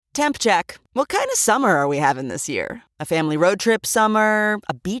Temp check. What kind of summer are we having this year? A family road trip summer?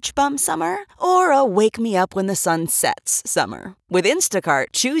 A beach bum summer? Or a wake me up when the sun sets summer? With Instacart,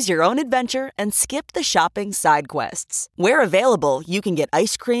 choose your own adventure and skip the shopping side quests. Where available, you can get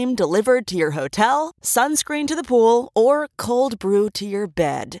ice cream delivered to your hotel, sunscreen to the pool, or cold brew to your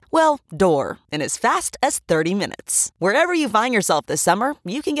bed. Well, door, in as fast as 30 minutes. Wherever you find yourself this summer,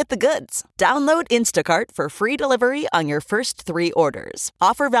 you can get the goods. Download Instacart for free delivery on your first 3 orders.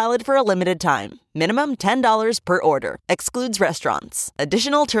 Offer valid for a limited time. Minimum $10 per order. Excludes restaurants.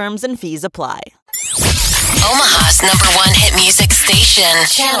 Additional terms and fees apply. Omaha's #1 hit music station,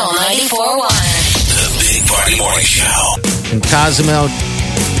 Channel 94.1. The Big Party Morning Show. In Cozumel,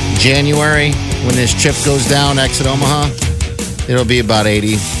 January, when this trip goes down, exit Omaha, it'll be about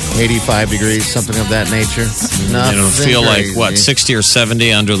 80, 85 degrees, something of that nature. It'll feel like, what, 60 or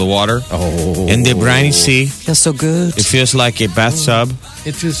 70 under the water? Oh. In the briny sea. Feels so good. It feels like a bathtub.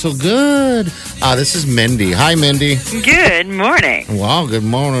 It feels so good. This is Mindy. Hi, Mindy. Good morning. Wow, good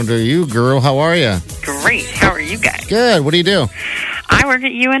morning to you, girl. How are you? Great. How are you guys? Good. What do you do? I work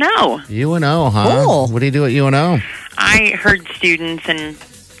at UNO. UNO, huh? Cool. What do you do at UNO? I herd students and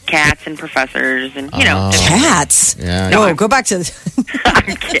cats and professors and, different Cats? Yeah. No, go back to...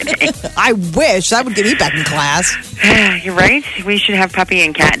 I'm kidding. I wish. That would get me back in class. You're right. We should have puppy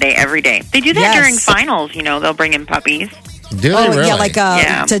and cat day every day. They do that Yes. during finals. They'll bring in puppies. Do they really? Yeah, like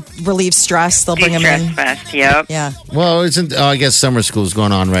Yeah. to relieve stress, they'll bring them Stress in. fest. Yep. Yeah. Well, I guess summer school's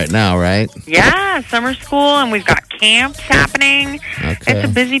going on right now, right? Yeah, summer school, and we've got camps happening. Okay. It's a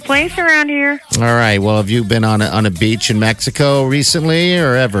busy place around here. All right. Well, have you been on a beach in Mexico recently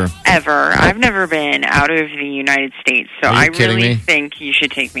or ever? Ever. I've never been out of the United States, so Are you I kidding really me? think you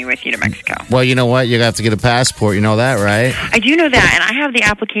should take me with you to Mexico. Well, you know what? You have to get a passport. You know that, right? I do know that, and I have the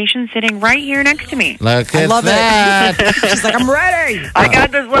application sitting right here next to me. Look I at love that. it. She's like, I'm ready. I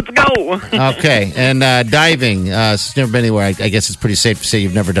got this. Let's go. Okay. And diving. Since you've never been anywhere, I guess it's pretty safe to say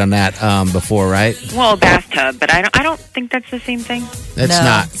you've never done that before, right? Well, a bathtub, but I don't think that's the same thing. It's No,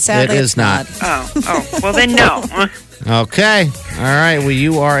 not. sadly, It it's is not. Oh. Well, then no. Okay. All right. Well,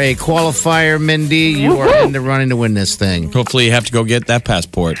 you are a qualifier, Mindy. You are in the running to win this thing. Hopefully you have to go get that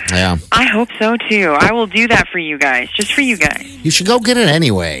passport. Yeah. I hope so too. I will do that for you guys, just for you guys. You should go get it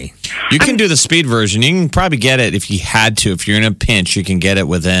anyway. You can do the speed version. You can probably get it if you had to. If you're in a pinch, you can get it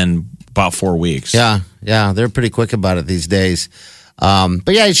within about 4 weeks. Yeah. They're pretty quick about it these days.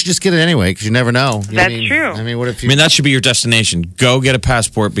 But yeah, you should just get it anyway because you never know. That's true. I mean, what if I you? mean, that should be your destination. Go get a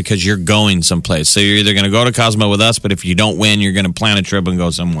passport because you're going someplace. So you're either going to go to Cozumel with us, but if you don't win, you're going to plan a trip and go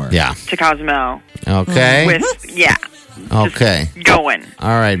somewhere. Yeah. To Cozumel. Okay. Okay. Going. All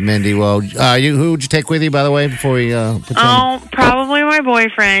right, Mindy. Well, who would you take with you, by the way, before we put you Oh, probably my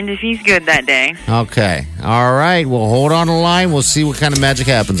boyfriend if he's good that day. Okay. All right. Well, hold on the line. We'll see what kind of magic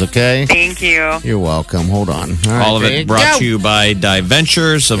happens, okay? Thank you. You're welcome. Hold on. All All right, of there it brought go. to you by Dive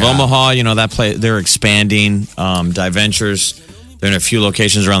Ventures of Omaha. You know, that place, they're expanding Dive Ventures. They're in a few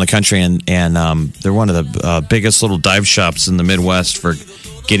locations around the country, and they're one of the biggest little dive shops in the Midwest for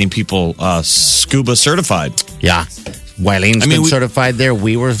getting people scuba certified. Yeah. Wylene's been we- certified there.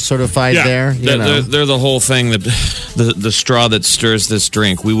 We were certified there. You know. They're the whole thing, that the straw that stirs this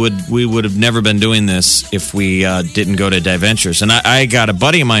drink. We would have never been doing this if we didn't go to Dive Ventures. And I got a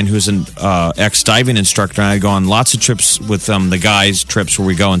buddy of mine who's an ex-diving instructor, and I go on lots of trips with the guys, trips where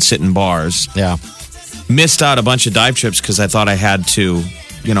we go and sit in bars. Yeah. Missed out a bunch of dive trips because I thought I had to,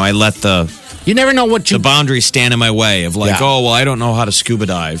 I let the You never know what you. boundaries stand in my way of like, Yeah. oh, well, I don't know how to scuba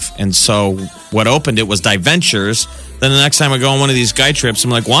dive. And so what opened it was Dive Ventures. Then the next time I go on one of these guy trips, I'm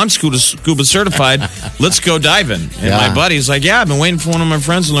like, well, I'm scuba certified. Let's go diving. And Yeah. my buddy's like, yeah, I've been waiting for one of my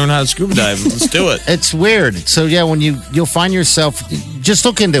friends to learn how to scuba dive. Let's do it. It's weird. So yeah, when you'll find yourself, just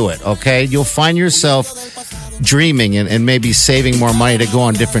look into it, okay? You'll find yourself dreaming and maybe saving more money to go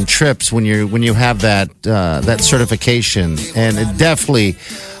on different trips when you have that certification. And it definitely,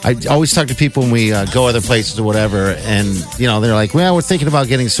 I always talk to people when we go other places or whatever, and they're like, well, we're thinking about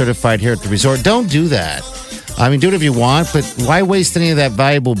getting certified here at the resort. Don't do that. I mean, do it if you want, but why waste any of that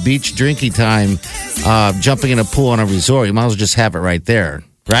valuable beach drinking time jumping in a pool on a resort? You might as well just have it right there,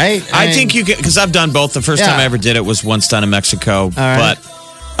 right? I mean, think you can, because I've done both. The first time Yeah. I ever did it was once down in Mexico. right.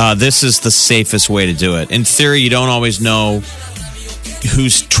 But this is the safest way to do it. In theory, you don't always know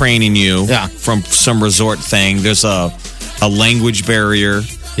who's training you Yeah. from some resort thing. There's a language barrier.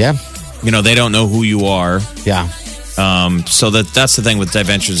 Yeah, They don't know who you are. yeah. So that's the thing with Dive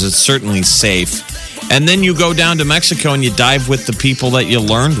Ventures. It's certainly safe. And then you go down to Mexico and you dive with the people that you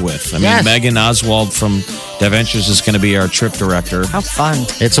learned with. I mean, Yes. Megan Oswald from Dive Ventures is going to be our trip director. How fun.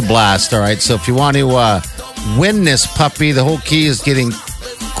 It's a blast. All right. So if you want to win this puppy, the whole key is getting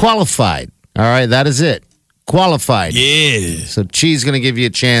qualified. All right, that is it. Qualified. Yeah. So Chi's going to give you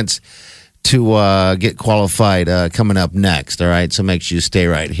a chance to get qualified coming up next. All right, so make sure you stay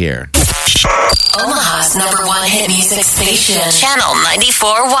right here. Omaha's number one hit music station. Channel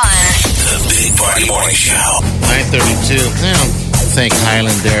 94.1. The Big Party Morning Show. 9:32. I don't thank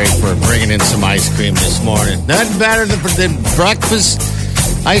Highland Dairy for bringing in some ice cream this morning. Nothing better than breakfast,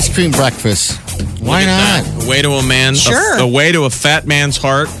 ice cream breakfast. Why not? A way to a man. Sure. A way to a fat man's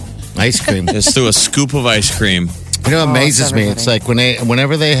heart Ice cream. is through a scoop of ice cream. You know, it amazes me. everything. It's like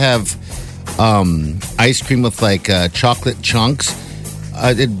whenever they have ice cream with like chocolate chunks,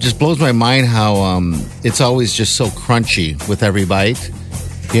 it just blows my mind how it's always just so crunchy with every bite.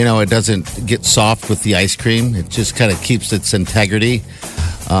 You know, it doesn't get soft with the ice cream. It just kind of keeps its integrity.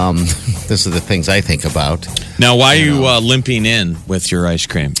 These are the things I think about. Now, why are you limping in with your ice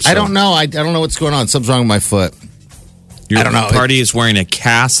cream? I don't know. I don't know what's going on. Something's wrong with my foot. Your I don't know. Party is wearing a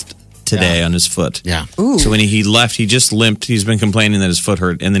cast today on his foot. Yeah. So when he left, he just limped. He's been complaining that his foot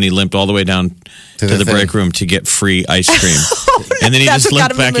hurt, and then he limped all the way down to the the thing. break room to get free ice cream. And then he That's just what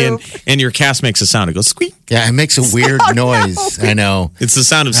limped got him back to in, move. and your cast makes a sound. It goes squeak. Yeah, it makes a weird noise. I know. It's the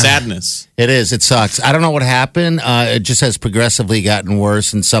sound of sadness. It is. It sucks. I don't know what happened. It just has progressively gotten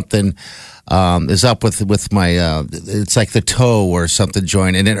worse, and something is up with my. It's like the toe or something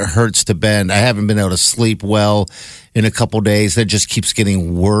joint, and it hurts to bend. I haven't been able to sleep well in a couple days. That just keeps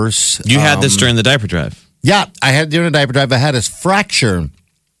getting worse. You had this during the diaper drive. Yeah, I had during a diaper drive. I had a fracture,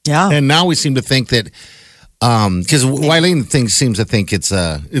 Yeah. and now we seem to think that because Wileen seems to think it's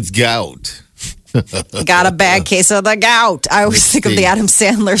gout. Got a bad case of the gout. I always think of the Adam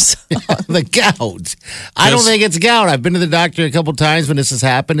Sandler song. The gout. I don't think it's gout. I've been to the doctor a couple times when this has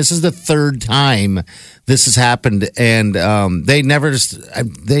happened. This is the third time this has happened, and they never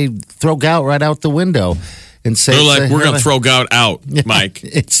they throw gout right out the window and say They're like, we're going to throw gout out, Mike.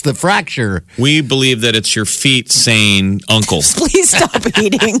 It's the fracture. We believe that it's your feet saying uncle. Please stop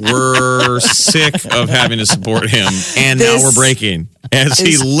eating. We're sick of having to support him, and now This we're breaking as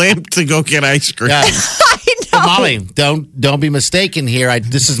he limped to go get ice cream. Yeah. I know. Molly, don't be mistaken here.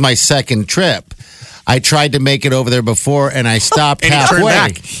 This is my second trip. I tried to make it over there before, and I stopped And he turned halfway.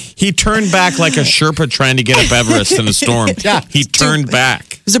 back. He turned back like a Sherpa trying to get up Everest in a storm. Yeah. He turned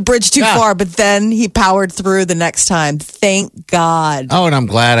back. It was a bridge too Yeah. far, but then he powered through the next time. Thank God. Oh, and I'm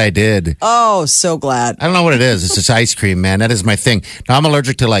glad I did. Oh, so glad. I don't know what it is. It's just ice cream, man. That is my thing. Now, I'm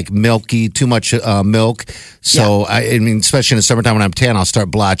allergic to like too much milk. So, I mean, especially in the summertime when I'm tan, I'll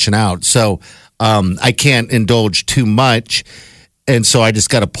start blotching out. So, I can't indulge too much. And so I just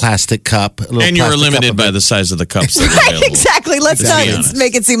got a plastic cup. And you were limited by the size of the cups that were Right, available. exactly. Let's Let's be not honest.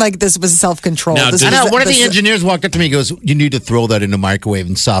 make it seem like this was self-control. Now, This did- I know. was- One of the this- engineers walked up to me and goes, you need to throw that in the microwave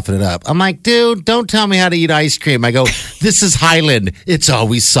and soften it up. I'm like, dude, don't tell me how to eat ice cream. I go, this is Highland. It's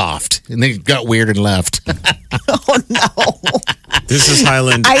always soft. And they got weird and left. Oh, no. This is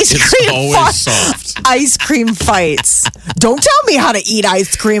Highland. Ice It's cream always fights. soft. Ice cream fights. Don't tell me how to eat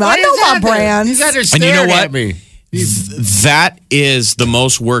ice cream. I know my brands. You guys are And you know staring what? at me. That is the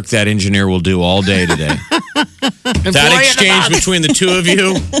most work that engineer will do all day today. That exchange between the two of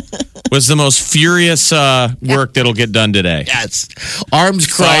you was the most furious work that'll get done today. Yes. Arms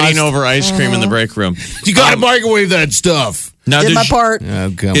crossed. Fighting over ice cream in the break room. You got to microwave that stuff. Now, Did my does- part.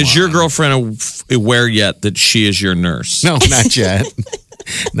 Oh, come is on. your girlfriend aware yet that she is your nurse? No, not yet.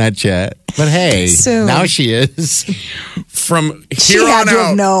 Not yet. But hey, Soon. now she is. From She here had on to have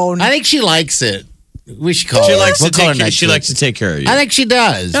out, known. I think she likes it. We should call she her. likes We'll to call her take care, next she week. likes to take care of you. I think she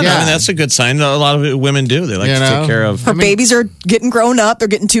does. No, yeah. I mean, that's a good sign. A lot of women do. They like You to know? take care of. Her babies are getting grown up. They're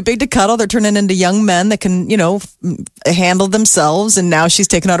getting too big to cuddle. They're turning into young men that can, handle themselves. And now she's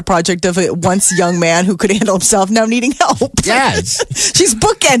taken out a project of a once young man who could handle himself, now needing help. Yes. She's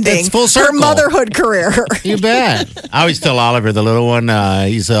bookending It's full her circle. motherhood career. You bet. I always tell Oliver, the little one,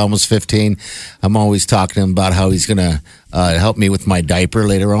 he's almost 15. I'm always talking to him about how he's going to help me with my diaper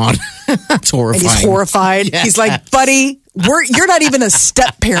later on. That's horrifying. And he's horrified. Yes. He's like, buddy, you're not even a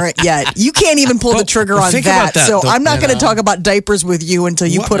step parent yet. You can't even pull the trigger on think that. about that, So though, I'm not you going to know. talk about diapers with you until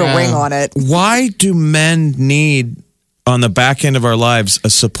you put a ring on it. Why do men need on the back end of our lives a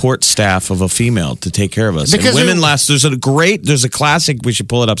support staff of a female to take care of us? Because and women we- last. There's a classic. We should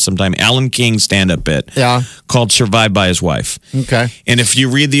pull it up sometime. Alan King stand-up bit. Yeah. Called "Survived by His Wife." Okay. And if you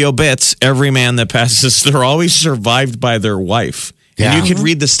read the obits, every man that passes, they're always survived by their wife. Yeah. And you could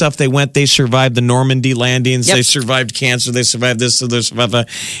read the stuff they went. They survived the Normandy landings. Yep. They survived cancer. They survived this. They survived that.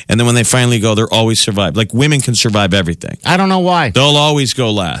 And then when they finally go, they're always survived. Like women can survive everything. I don't know why. They'll always go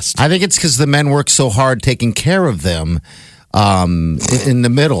last. I think it's because the men work so hard taking care of them in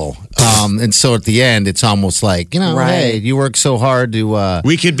the middle. And so at the end, it's almost like, Right. hey, you work so hard to.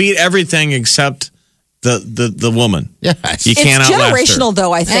 We could beat everything except the woman. Yes. You can't It's outlast her. generational,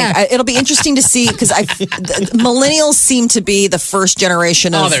 though, I think. Yeah. It'll be interesting to see because millennials seem to be the first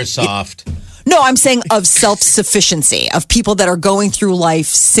generation of. Oh, they're soft. No, I'm saying of self-sufficiency, of people that are going through life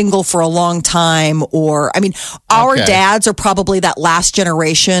single for a long time. Or, I mean, our Okay. dads are probably that last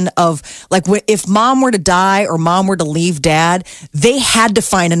generation of like, if mom were to die or mom were to leave dad, they had to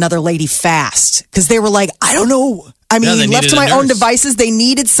find another lady fast because they were like, I don't know. I Yeah, they mean, left needed to a my own nurse. devices, they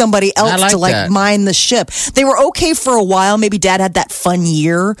needed somebody else like to like that. mind the ship. They were okay for a while. Maybe dad had that fun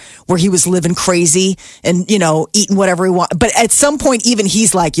year where he was living crazy and, eating whatever he wanted. But at some point, even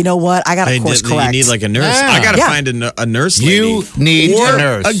he's like, you know what? I got to course correct. You need like a nurse. Yeah. I got to Yeah. find a nurse lady. You need or a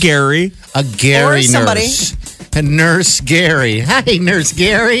nurse. A Gary. A Gary Or somebody. nurse. A Nurse Gary. Hey, Nurse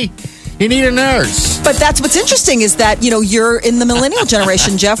Gary. You need a nurse. But that's what's interesting is that, you're in the millennial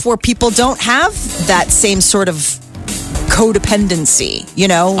generation, Jeff, where people don't have that same sort of codependency,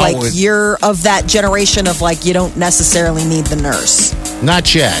 like it- you're of that generation of like, you don't necessarily need the nurse.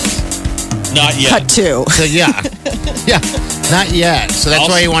 Not yet. Not yet. Cut two. So, yeah. Yeah. Not yet. So that's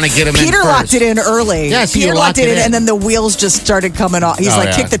why you want to get him in Peter first. locked it in early. Yes, Peter you locked locked it it in, in. and then the wheels just started coming off. He's Oh, like,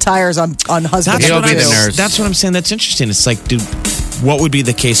 yeah. kick the tires on husband. He'll what be I'm- the nurse. That's what I'm saying. That's interesting. It's like, dude, what would be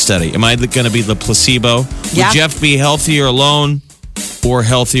the case study? Am I going to be the placebo? Yeah. Would Jeff be healthier alone or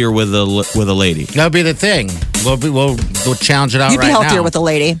healthier with a lady? That'll be the thing. We'll challenge it out You'd be right healthier now. with a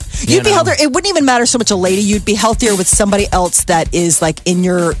lady. You'd be know. healthier. It wouldn't even matter so much a lady. You'd be healthier with somebody else that is like in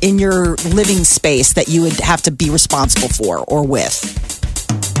your living space that you would have to be responsible for or with.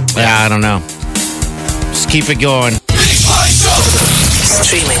 Yeah, I don't know. Just keep it going. Big Party Show.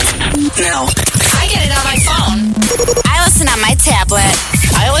 Streaming now. I get it on my phone. I listen on my tablet.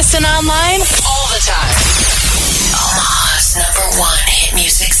 I listen online All the time. Omaha's #1 hit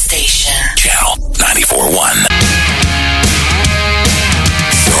music station. Channel 94.1.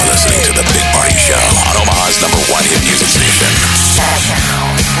 You're listening to the Big Party Show on Omaha's #1 hit music station.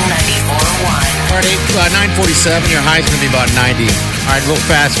 Channel 94.1. Party, 9:47. Your high's going to be about 90. All right, real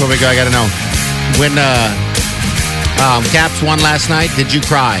fast before we go, I got to know. When Caps won last night, did you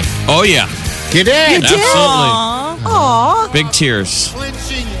cry? Oh, yeah. You did? Absolutely. Aw. Big tears.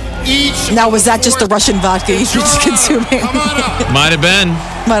 Now, was that just the Russian vodka you were just consuming? Might have been.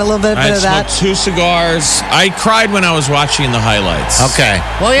 Might a little bit I had of that. smoked 2 cigars. I cried when I was watching the highlights. Okay.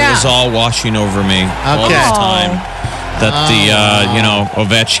 Well, It yeah. was all washing over me all Okay. this time. That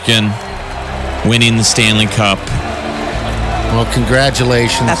Ovechkin winning the Stanley Cup. Well,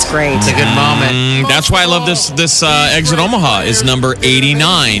 congratulations. That's great. It's a good moment. That's why I love this Exit Omaha is number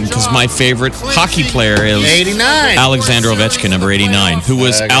 89 because my favorite hockey player is 89. Alexander Ovechkin, number 89, who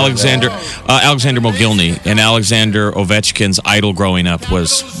was Alexander Mogilny, and Alexander Ovechkin's idol growing up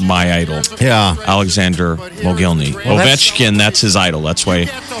was my idol. Yeah. Alexander Mogilny. Well, that's- Ovechkin, that's his idol. That's why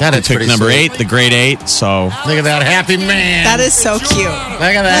That he is took pretty number sweet. 8, the grade 8. So Look at that happy man. That is so cute. Look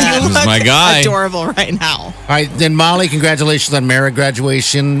at that. He's my guy. Adorable right now. All right, then Molly, congratulations on merit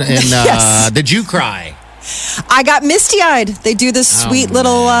graduation. And Yes. did you cry? I got misty-eyed. They do this sweet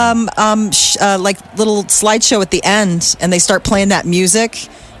little little slideshow at the end, and they start playing that music,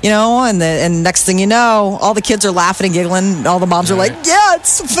 and next thing you know, all the kids are laughing and giggling. All the moms are like, "Yeah,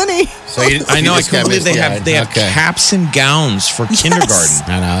 it's funny." So you, I know, you I just got can't believe they have misty-eyed. Okay. caps and gowns for kindergarten.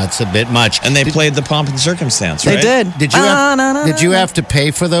 I know it's a bit much. And they played the pomp and circumstance, They right? did. Did you have to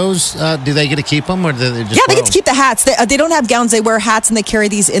pay for those? Do they get to keep them, or do they just? Yeah, they get to keep the hats. They don't have gowns. They wear hats, and they carry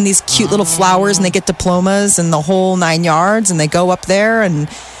these in these cute little flowers, and they get diplomas and the whole 9 yards. And they go up there, and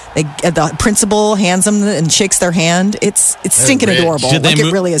the principal hands them and shakes their hand. It's stinking rich. adorable. Did they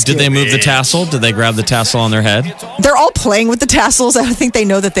It really is. Did they cute. move the tassel? Did they grab the tassel on their head? They're all playing with the tassels. I think they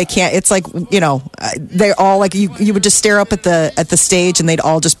know that they can't. It's like they all like you would just stare up at the stage, and they'd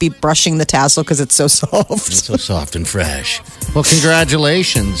all just be brushing the tassel because it's so soft. It's so soft and fresh. Well,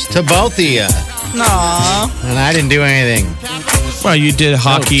 congratulations to both of you. Aww. And I didn't do anything. Well, you did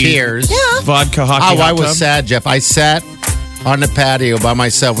hockey, tears. vodka hockey. Oh, I hot was tub. sad, Jeff. I sat on the patio by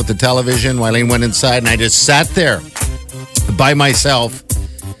myself with the television. Wileen went inside, and I just sat there by myself,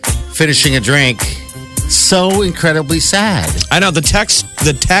 finishing a drink. So incredibly sad. I know the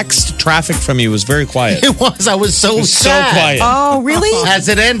text traffic from you was very quiet. It was. I was so It was so sad. quiet. Oh, really? As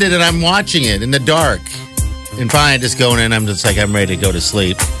it ended, and I'm watching it in the dark. And finally, I just go in, I'm just like, I'm ready to go to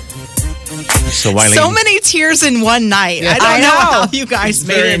sleep. So Wileen. So many tears in one night. I don't I know know. how you guys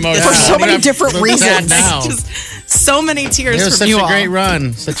Very made it. emotional. For so many I'm different sad reasons. now. Just So many tears It was from such you a all. great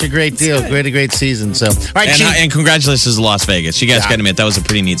run, such a great deal, great season. So, all right, And, Chief. and congratulations to Las Vegas. You guys Yeah. got to admit, that was a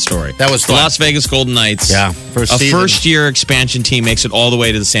pretty neat story. That was the fun. Las Vegas Golden Knights. Yeah, first season. first-year expansion team makes it all the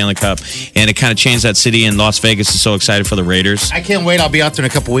way to the Stanley Cup, and it kind of changed that city. And Las Vegas is so excited for the Raiders. I can't wait. I'll be out there in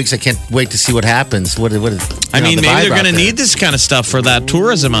a couple weeks. I can't wait to see what happens. What is? I mean, the maybe vibe they're out going to there. need this kind of stuff for that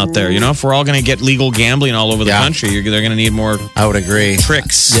tourism out there. You know, if we're all going to get legal gambling all over the Yeah. country, they're going to need more I would agree.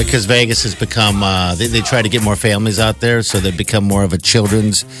 tricks. Yeah, because Vegas has become, they try to get more families out there, so they become more of a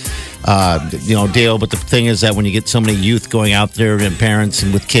children's, deal. But the thing is that when you get so many youth going out there and parents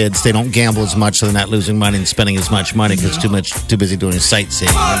and with kids, they don't gamble as much, so they're not losing money and spending as much money because too busy doing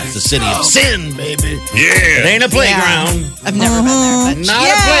sightseeing. It's the city of sin, baby. Yeah. It ain't a playground. I've never been there. But Not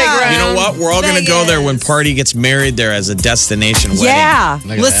a playground. You know what? We're all going to go there when Party gets married there as a destination wedding. Yeah.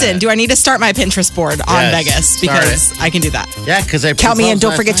 Look at Listen, that. do I need to start my Pinterest board on Yes, Vegas? start Because I can do that. Yeah, because I Count me in.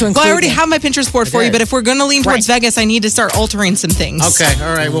 Don't forget to include Well, I already me. have my Pinterest board for you, did. but if we're going to lean towards Right. Vegas, I need to start altering some things. Okay,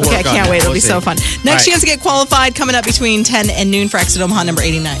 all right, we'll work Okay, I on can't that. wait. It'll We'll be see. so fun. Next All right. chance to get qualified coming up between 10 and noon for Exit Omaha number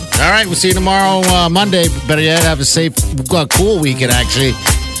 89. All right, we'll see you tomorrow, Monday. Better yet, have a safe, cool weekend, actually.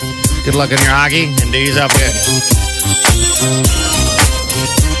 Good luck on your hockey, and D's up good.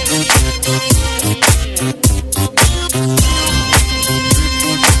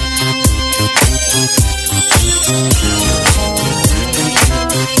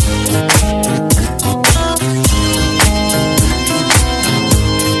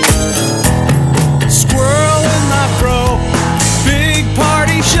 Squirrel in my fro. Big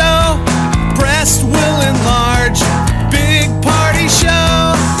party show. Breast will enlarge. Big party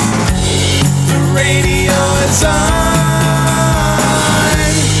show. The radio is on.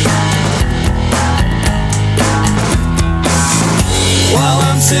 While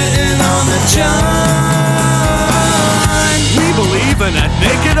I'm sitting on the john. We believe in a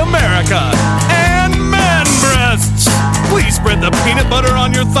naked America and man breasts. Please spread the peanut butter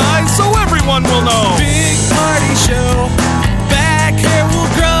on your thighs so everyone will know. Big party show. Back hair will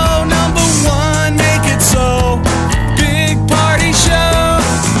grow. Number one, make it so. Big party show.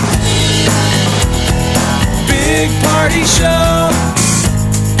 Big party show.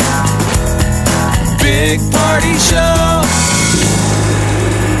 Big party show.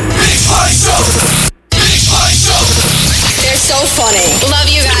 Big Party Show. Big Party Show. They're so funny. Love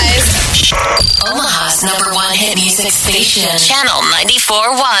you guys. Omaha's number one hit music station. Channel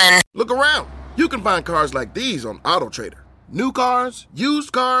 94.1. Look around. You can find cars like these on AutoTrader. New cars,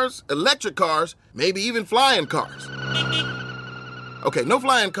 used cars, electric cars, maybe even flying cars. Okay, no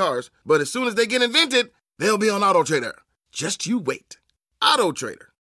flying cars, but as soon as they get invented, they'll be on AutoTrader. Just you wait. AutoTrader.